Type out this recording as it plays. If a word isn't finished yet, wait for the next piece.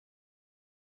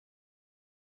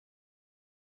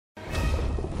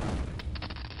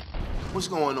What's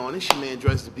going on? It's your man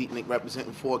Drect the Beatnik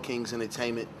representing Four Kings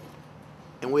Entertainment.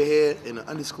 And we're here in an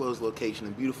undisclosed location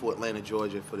in beautiful Atlanta,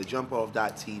 Georgia for the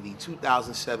JumpOff.TV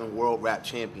 2007 World Rap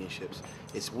Championships.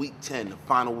 It's week 10, the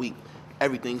final week.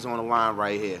 Everything's on the line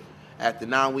right here. After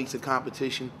 9 weeks of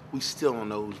competition, we still don't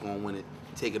know who's going to win it,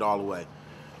 take it all away.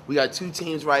 We got two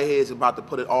teams right here that's about to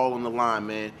put it all on the line,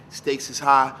 man. Stakes is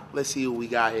high. Let's see what we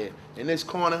got here. In this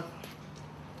corner,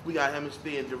 we got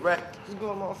Hemisphere and Drect. What's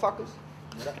going on, motherfuckers?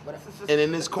 And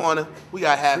in this corner, we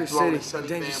got half blown and Sonny.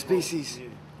 Dangerous species.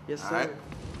 Yes, sir. All right,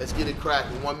 let's get it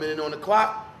cracking. 1 minute on the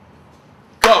clock.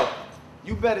 Go.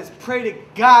 You better pray to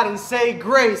God and say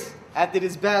grace. After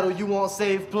this battle, you won't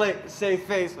save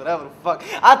face, whatever the fuck.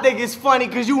 I think it's funny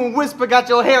because you and Whisper got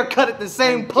your hair cut at the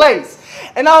same place.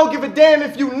 And I don't give a damn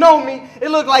if you know me.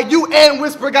 It look like you and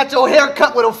Whisper got your hair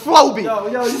cut with a Flowbee.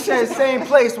 Yo, you said same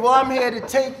place. Well, I'm here to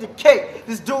take the cake.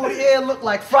 This dude here look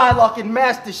like Frylock and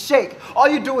Master Shake. All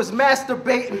you do is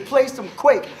masturbate and play some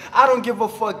Quake. I don't give a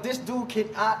fuck. This dude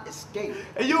cannot escape.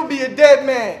 And you be a dead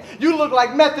man. You look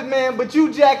like Method Man, but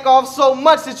you jack off so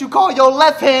much that you call your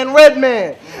left hand Red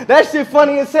Man. That shit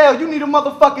funny as hell. You need a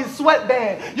motherfucking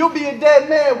sweatband. You'll be a dead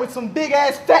man with some big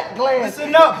ass fat glands.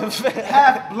 Listen up.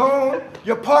 Half blown.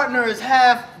 Your partner is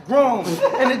half grown.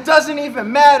 And it doesn't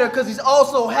even matter because he's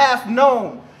also half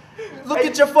known. Look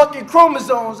at your fucking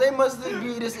chromosomes. They must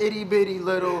be this itty bitty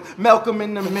little Malcolm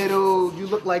in the middle. You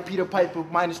look like Peter Piper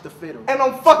minus the fiddle. And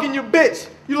I'm fucking your bitch.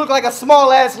 You look like a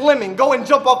small ass lemon. Go and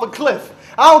jump off a cliff.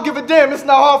 I don't give a damn. It's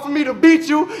not hard for me to beat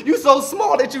you. You so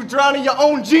small that you drown in your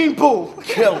own gene pool.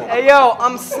 Kill him. Hey yo,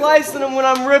 I'm slicing him when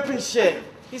I'm ripping shit.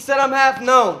 He said I'm half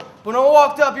known. When I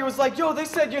walked up, he was like, yo, they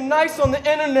said you're nice on the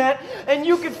internet and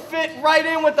you could fit right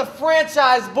in with the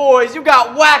franchise boys. You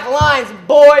got whack lines,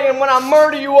 boy, and when I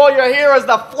murder you, all you hear is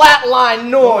the flatline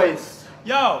noise.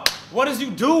 Yo, what is you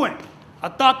doing? I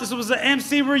thought this was an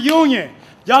MC reunion.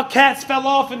 Y'all cats fell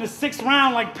off in the 6th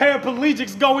round like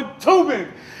paraplegics going tubing.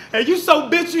 And you so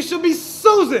bitch, you should be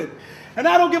Susan. And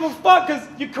I don't give a fuck, because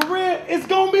your career is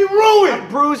going to be ruined. I'm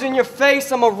bruising your face,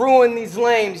 I'm going to ruin these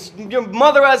lames. Your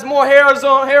mother has more hair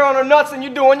on her nuts than you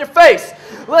do on your face.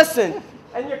 Listen,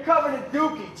 and you're covered in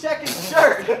dookie. Check his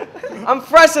shirt. I'm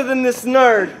fresher than this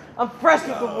nerd. I'm fresh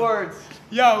with the words.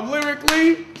 Yo,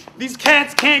 lyrically, these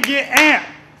cats can't get amped.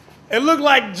 It look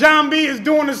like John B is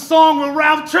doing a song with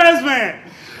Ralph Tresvant.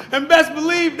 And best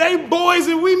believe they boys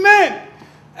and we men.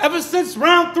 Ever since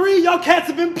round 3, y'all cats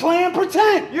have been playing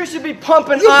pretend. You should be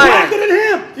pumping iron. You're blacker than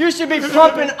him. You should be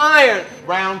pumping iron.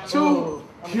 Round 2.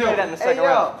 I'm gonna that in the second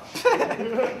round.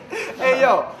 Hey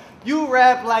yo, you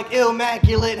rap like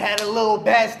Immaculate had a little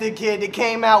bastard kid that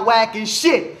came out whacking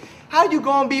shit. How you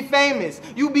gonna be famous?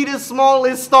 You be the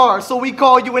smallest star, so we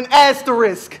call you an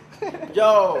asterisk.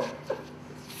 Yo,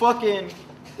 fucking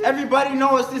everybody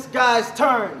knows this guy's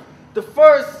turn. The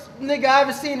first nigga I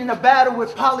ever seen in a battle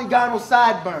with polygonal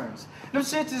sideburns. Them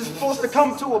shits is supposed to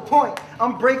come to a point.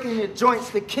 I'm breaking your joints,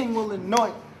 the king will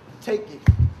anoint. Take it.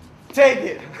 Take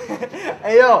it.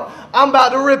 Hey yo, I'm about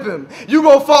to rip him. You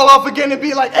gonna fall off again and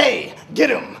be like, hey, get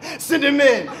him, send him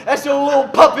in. That's your little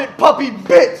puppy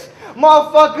bitch.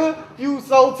 Motherfucker, you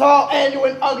so tall and you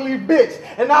an ugly bitch.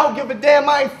 And I don't give a damn,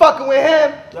 I ain't fucking with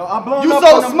him. Yo, I'm blowing up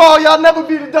so small, y'all never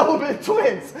be the double bit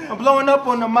twins. I'm blowing up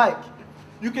on the mic.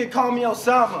 You can call me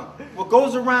Osama. What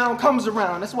goes around comes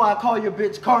around. That's why I call your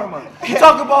bitch Karma. You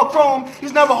talk about Chrome,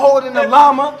 he's never holding a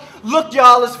llama. Look,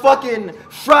 y'all, it's fucking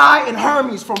Fry and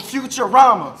Hermes from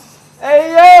Futurama.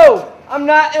 Hey, yo, I'm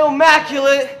not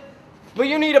immaculate, but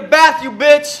you need a bath, you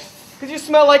bitch, because you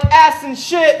smell like ass and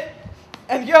shit.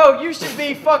 And yo, you should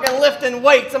be fucking lifting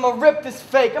weights. I'ma rip this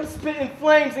fake. I'm spitting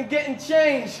flames and getting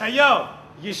changed. Hey, yo,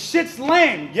 your shit's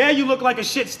lame. Yeah, you look like a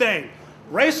shit stain.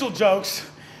 Racial jokes.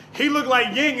 He look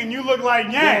like yin and you look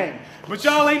like yang. But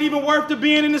y'all ain't even worth to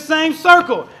being in the same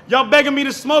circle. Y'all begging me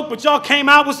to smoke, but y'all came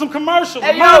out with some commercials.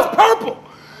 Hey, mine's purple.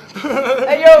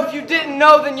 Hey, yo, if you didn't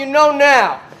know, then you know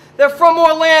now. They're from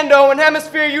Orlando and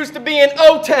Hemisphere used to be in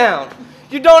O-Town.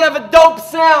 You don't have a dope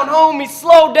sound, homie.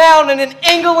 Slow down. And in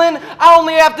England, I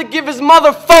only have to give his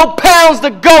mother 4 pounds to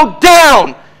go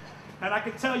down. And I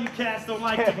can tell you cats don't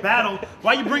like to battle.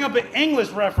 Why you bring up an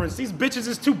English reference? These bitches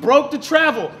is too broke to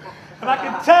travel. And I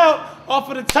can tell off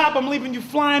of the top I'm leaving you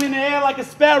flying in the air like a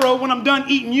sparrow. When I'm done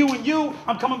eating you and you,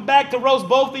 I'm coming back to roast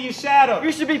both of your shadows.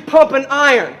 You should be pumping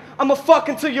iron. I'ma fuck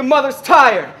until your mother's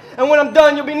tired. And when I'm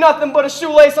done, you'll be nothing but a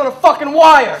shoelace on a fucking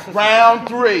wire. Round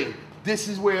 3. This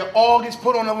is where it all gets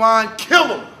put on the line. Kill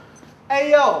him.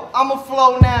 Hey yo, I'ma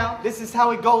flow now. This is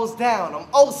how it goes down. I'm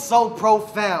oh so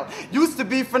profound. Used to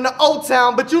be from the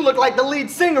O-Town, but you look like the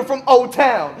lead singer from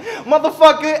O-Town.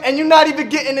 Motherfucker, and you're not even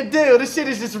getting a deal. This shit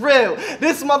is just real.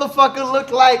 This motherfucker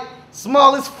look like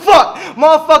Small as fuck.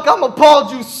 Motherfucker, I'm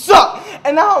appalled you suck.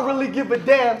 And I don't really give a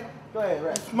damn. Go ahead,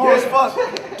 Ray. Small as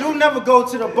fuck. Dude never go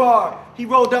to the bar. He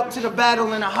rolled up to the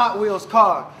battle in a Hot Wheels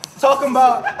car. Talking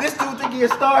about this dude think he a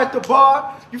star at the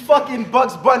bar. You fucking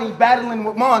Bugs Bunny battling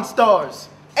with Monstars.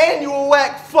 And you a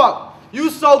whack fuck. You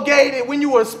so gay that when you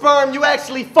were a sperm, you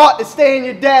actually fought to stay in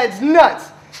your dad's nuts.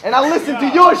 And I listened to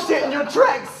your shit and your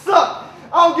tracks suck.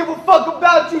 I don't give a fuck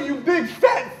about you, you big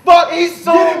fat fuck. He's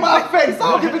so in my face.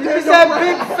 I don't give a damn. He's that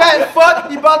big fat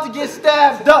fuck. He about to get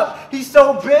stabbed up. He's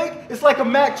so big, it's like a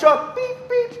Mack truck. Beep,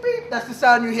 beep, beep. That's the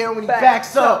sound you hear when he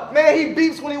backs up. Man, he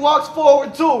beeps when he walks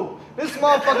forward too. This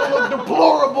motherfucker look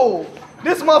deplorable.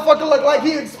 This motherfucker look like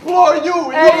he explore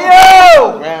you. Hey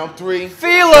yo! Round 3.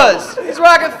 Feelers! He's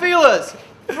rocking feelers.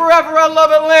 Forever I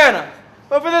love Atlanta.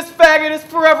 But for this faggot, it's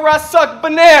forever I suck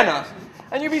banana.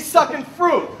 And you be sucking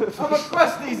fruit. I'ma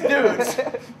crush these dudes.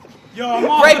 Yo, I'm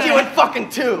off Break of you in the, fucking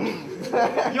two.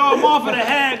 yo, I'm off of the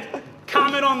head.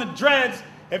 Comment on the dreads.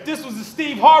 If this was the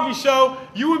Steve Harvey show,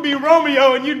 you would be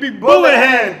Romeo and you'd be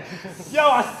Bullethead. Yo,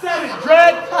 I said it,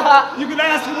 Dread. You can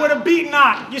ask me where the beat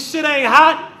knock. Your shit ain't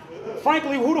hot.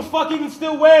 Frankly, who the fuck even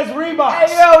still wears Reeboks?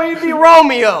 Hey yo, he'd be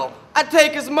Romeo. I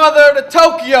take his mother to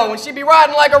Tokyo and she'd be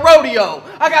riding like a rodeo.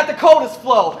 I got the coldest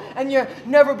flow, and you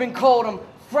never been cold. I'm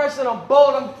fresh and I'm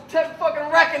bold. I'm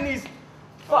fucking wrecking these.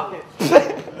 Fuck it.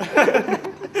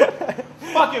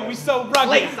 Fuck it, we so rugged.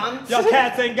 Late, son. Y'all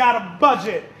cats ain't got a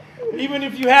budget. Even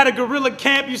if you had a guerrilla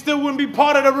camp, you still wouldn't be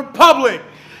part of the Republic.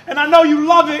 And I know you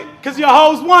love it, cause your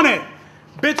hoes want it.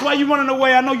 Bitch, why you running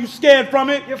away? I know you scared from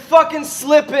it. You're fucking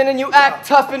slipping and you act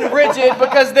tough and rigid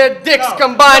because their dicks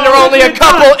combined are only a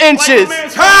couple inches.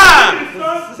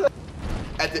 Time!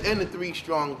 At the end of 3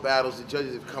 strong battles, the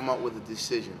judges have come up with a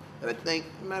decision that I think,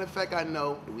 matter of fact, I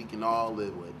know that we can all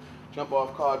live with. Jump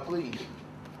off card, please.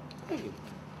 Thank you.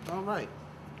 All right.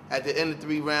 At the end of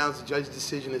 3 rounds, the judge's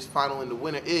decision is final, and the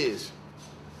winner is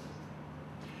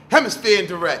Hemisphere and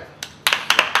Drect.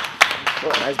 Oh,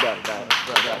 nice battle.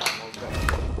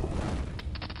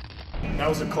 That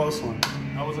was a close one.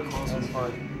 That was a close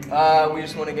one. We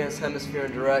just went against Hemisphere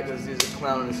and Drect because these are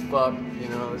clowning as fuck. You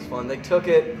know, it was fun. They took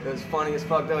it. It was funny as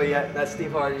fuck though. Yeah, that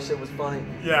Steve Harvey shit was funny.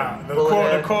 Yeah,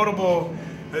 the quotable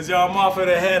is, y'all, I'm off of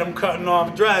the head, I'm cutting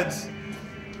off dreads.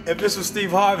 If this was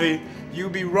Steve Harvey,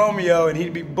 you'd be Romeo and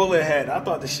he'd be Bullethead. I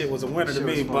thought the shit was a winner to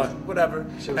me, but whatever.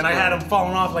 And I had him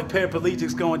falling off like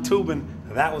paraplegics going tubing.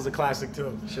 That was a classic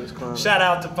too. Shit was clowning. Shout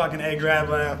out to fucking A Grab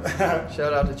Lab.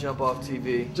 Shout out to Jump Off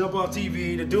TV. Jump Off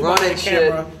TV, the dude Running behind the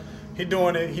camera. He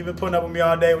doing it. He been putting up with me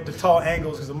all day with the tall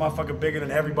angles because the motherfucker bigger than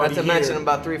everybody Not to here. mention I'm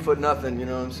about 3 foot nothing, you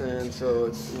know what I'm saying? So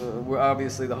it's we're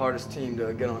obviously the hardest team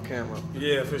to get on camera.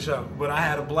 Yeah, for sure. But I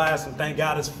had a blast, and thank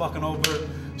God it's fucking over.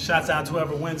 Shouts out to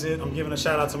whoever wins it. I'm giving a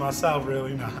shout out to myself,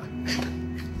 really. Nah.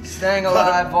 Staying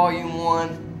Alive Volume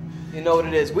 1. You know what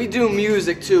it is. We do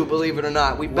music too, believe it or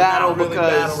not. We battle not really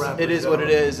because battle rappers, it is what though. it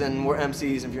is, and we're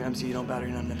MCs. If you're MC, you don't battle,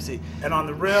 you're not an MC. And on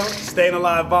the real, Staying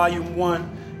Alive Volume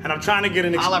 1. And I'm trying to get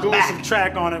an exclusive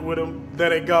track on it with him.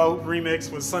 There They Go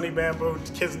remix with Sonny Bamboo,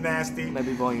 Kiss Nasty.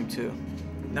 Maybe Volume 2.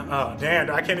 No, oh, damn,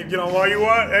 I can't even get on Volume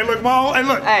 1. Hey,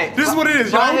 look, Hey, this is what it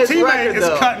is. Your buy own his teammate record, is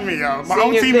though. cutting me, yo. My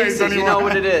own Senior teammates Thesis, don't even you know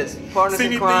what it is. Partners in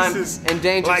Senior Crime, Thesis,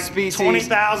 Endangered like Species,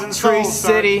 20,000 Tree souls,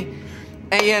 City,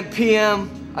 AM,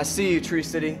 PM. I see you, Tree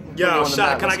City. Yo,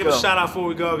 can I give a shout out before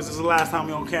we go? Because this is the last time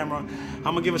we're on camera. I'm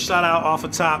going to give a shout out off the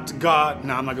top to God.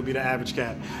 Nah, I'm not going to be the average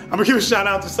cat. I'm going to give a shout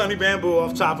out to Sonny Bamboo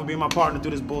off top for being my partner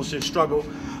through this bullshit struggle.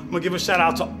 I'm going to give a shout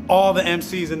out to all the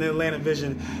MCs in the Atlanta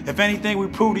Vision. If anything, we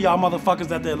prove to y'all motherfuckers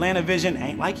that the Atlanta Vision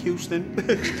ain't like Houston.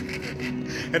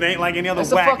 It ain't like any other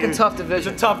It's a whack. fucking tough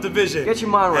division. It's a tough division. Get your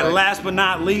mind right. And last but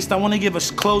not least, I want to give a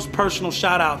close personal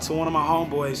shout out to one of my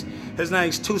homeboys. His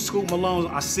name's Two Scoop Malone.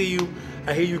 I see you.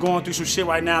 I hear you going through some shit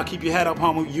right now. Keep your head up,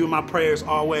 homie. You in my prayers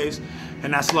always.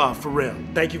 And that's love, for real.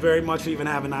 Thank you very much for even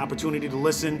having the opportunity to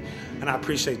listen. And I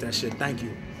appreciate that shit. Thank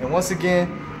you. And once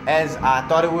again, as I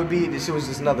thought it would be, this shit was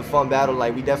just another fun battle.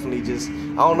 Like, we definitely just,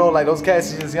 I don't know, like those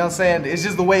cats, just, you know what I'm saying? It's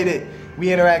just the way that we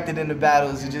interacted in the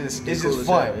battles. It's just cool as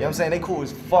fun. hell, You know what I'm saying? They cool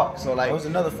as fuck. So, like, That was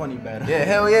another funny battle. yeah,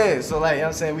 hell yeah. So, like, you know what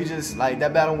I'm saying? We just, like,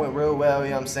 that battle went real well.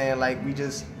 You know what I'm saying? Like, we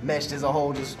just meshed as a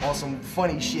whole, just on some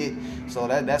funny shit. So,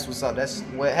 that's what's up. That's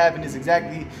what happened is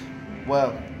exactly,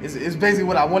 well, it's basically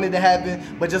what I wanted to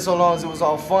happen. But just so long as it was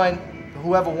all fun,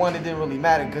 whoever won, it didn't really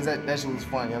matter because that shit was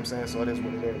fun. You know what I'm saying? So, that's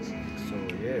what it is. So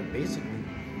yeah, basically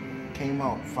came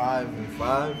out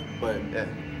 5-5, but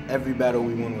every battle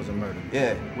we won was a murder.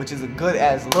 Yeah, which is a good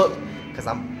ass look, cause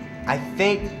I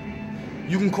think,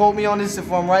 you can quote me on this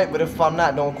if I'm right, but if I'm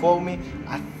not, don't quote me.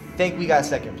 I think we got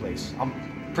second place.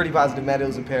 pretty positive Matt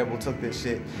Hills and Parable took this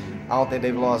shit. I don't think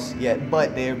they've lost yet,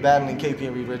 but they're battling KP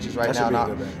and Reed Richards right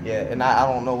now. Yeah, and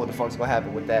I don't know what the fuck's gonna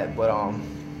happen with that, but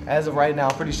as of right now,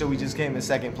 I'm pretty sure we just came in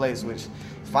second place, which is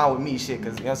fine with me, shit,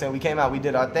 because, you know what I'm saying, we came out, we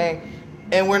did our thing,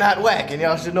 and we're not whack, and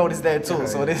y'all should notice that too,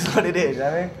 so it is what it is, you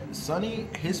know what I mean? Sonny,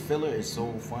 his filler is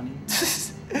so funny.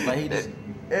 Like, he just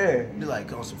be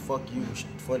like, on some fuck you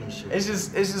funny shit. It's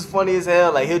just funny as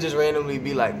hell, like, he'll just randomly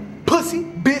be like, pussy,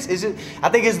 bitch, it's just, I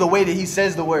think it's the way that he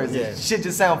says the words, shit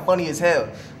just sound funny as hell.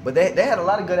 But they had a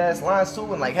lot of good ass lines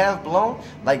too, and like Half Blown,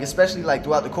 like especially like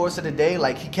throughout the course of the day,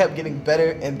 like he kept getting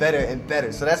better and better and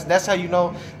better. So that's how you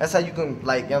know, that's how you can,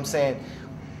 like, you know what I'm saying,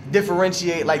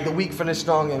 differentiate like the weak from the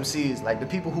strong MCs. Like the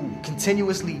people who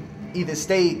continuously either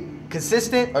stay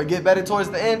consistent or get better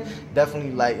towards the end,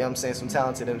 definitely, like, you know what I'm saying, some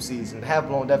talented MCs. And Half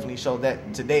Blown definitely showed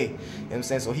that today, you know what I'm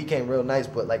saying? So he came real nice,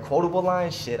 but like quotable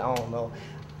lines, shit, I don't know.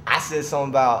 I said something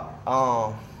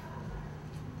about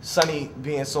Sonny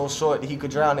being so short that he could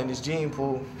drown in his gene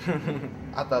pool.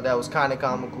 I thought that was kind of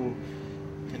comical.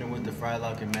 And then with the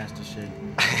Frylock and Master Shake.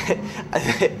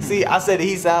 See, I said that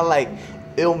he sounded like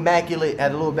Immaculate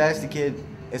had a little bastard kid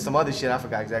and some other shit. I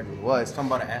forgot exactly what it was. Something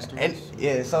about an asterisk? And,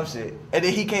 yeah, some shit. And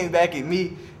then he came back at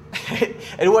me, and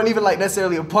it wasn't even like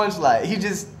necessarily a punchline. He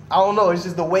just, I don't know, it's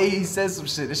just the way he says some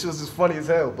shit. This shit was just funny as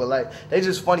hell. But like, they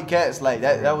just funny cats. Like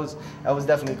that was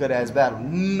definitely a good ass battle.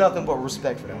 Nothing but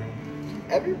respect for them.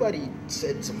 Everybody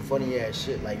said some funny ass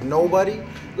shit. Like nobody,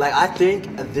 like I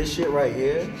think this shit right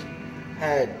here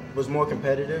was more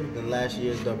competitive than last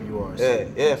year's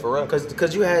WRC. Yeah, for real.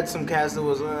 Cause you had some cast that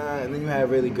was and then you had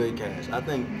really good cast. I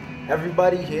think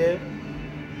everybody here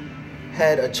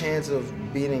had a chance of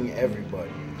beating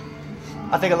everybody.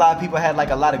 I think a lot of people had like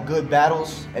a lot of good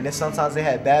battles, and then sometimes they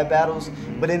had bad battles.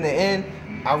 But in the end,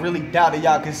 I really doubt that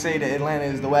y'all can say that Atlanta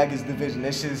is the wackest division.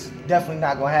 That's just definitely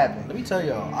not gonna happen. Let me tell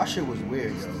y'all, our shit was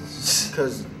weird, yo.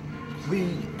 Cause we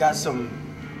got some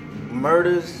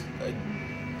murders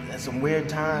at some weird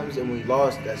times, and we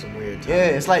lost at some weird times. Yeah,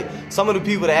 it's like some of the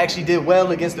people that actually did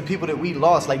well against the people that we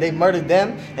lost. Like they murdered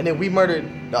them, and then we murdered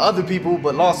the other people,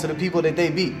 but lost to the people that they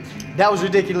beat. That was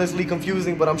ridiculously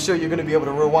confusing, but I'm sure you're gonna be able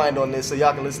to rewind on this so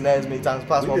y'all can listen to that as many times as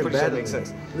possible. I'm pretty sure it makes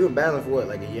sense. We were battling for what,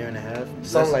 like a year and a half?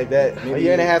 Something like that. Maybe a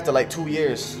year and a half to like 2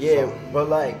 years. Yeah, so. But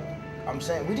like, I'm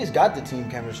saying, we just got the team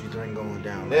chemistry thing going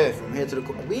down. Like, yeah. From here to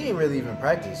we ain't really even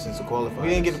practiced since the qualifiers. We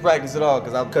didn't get to practice at all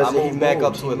because I moved back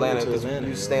up to Atlanta because we used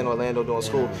to stay in Orlando doing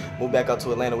school. Moved back up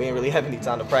to Atlanta. We didn't really have any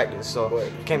time to practice, so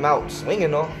came out swinging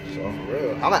though. So for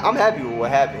real, I'm happy with what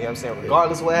happened. You know what I'm saying?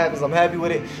 Regardless of what happens, I'm happy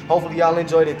with it. Hopefully y'all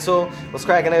enjoyed it too. What's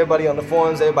cracking, everybody on the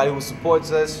forums, everybody who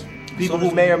supports us, people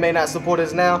who may or may not support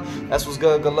us now. That's what's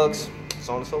good. Good looks,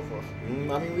 so on and so forth.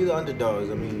 I mean, we the underdogs.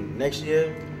 I mean, next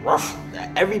year,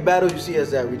 every battle you see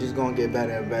us at, we just gonna get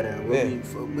better and better.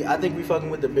 I think we fucking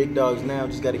with the big dogs now.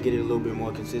 Just got to get it a little bit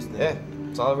more consistent. Yeah,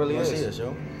 that's all it really is. See us,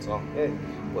 yo. So yeah,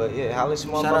 well yeah, holla at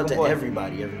your motherfucking shout out to boy.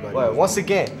 everybody. Well, once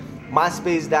again,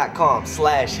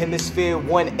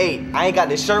 myspace.com/hemisphere18. I ain't got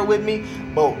the shirt with me,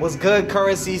 but what's good,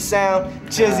 Currency Sound?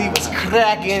 Chizzy was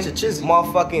cracking.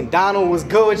 Motherfucking Donald was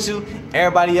good with you.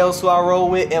 Everybody else who I roll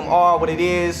with, MR, what it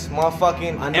is,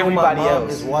 motherfucking I know everybody my mom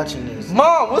else is watching this.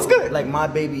 Mom, what's good? Like my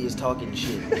baby is talking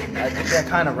shit. That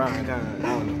kind of rhyme, I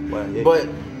don't know. Well, yeah. But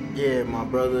yeah, my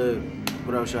brother,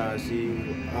 what else should I see?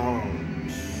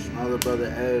 My other brother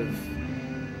Ev.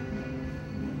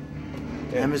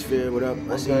 Hemisphere, what up?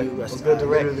 I see you. What's good, Drect?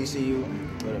 Literally see you.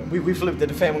 We flipped to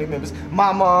the family members.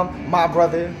 My mom, my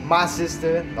brother, my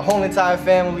sister, the whole entire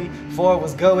family. Ford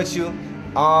was good with you.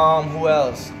 Who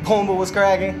else? Pumba was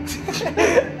cracking.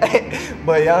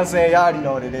 But you know what I'm saying? Y'all already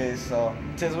know what it is. So,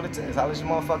 tis what it is. Holla at your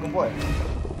motherfucking boy.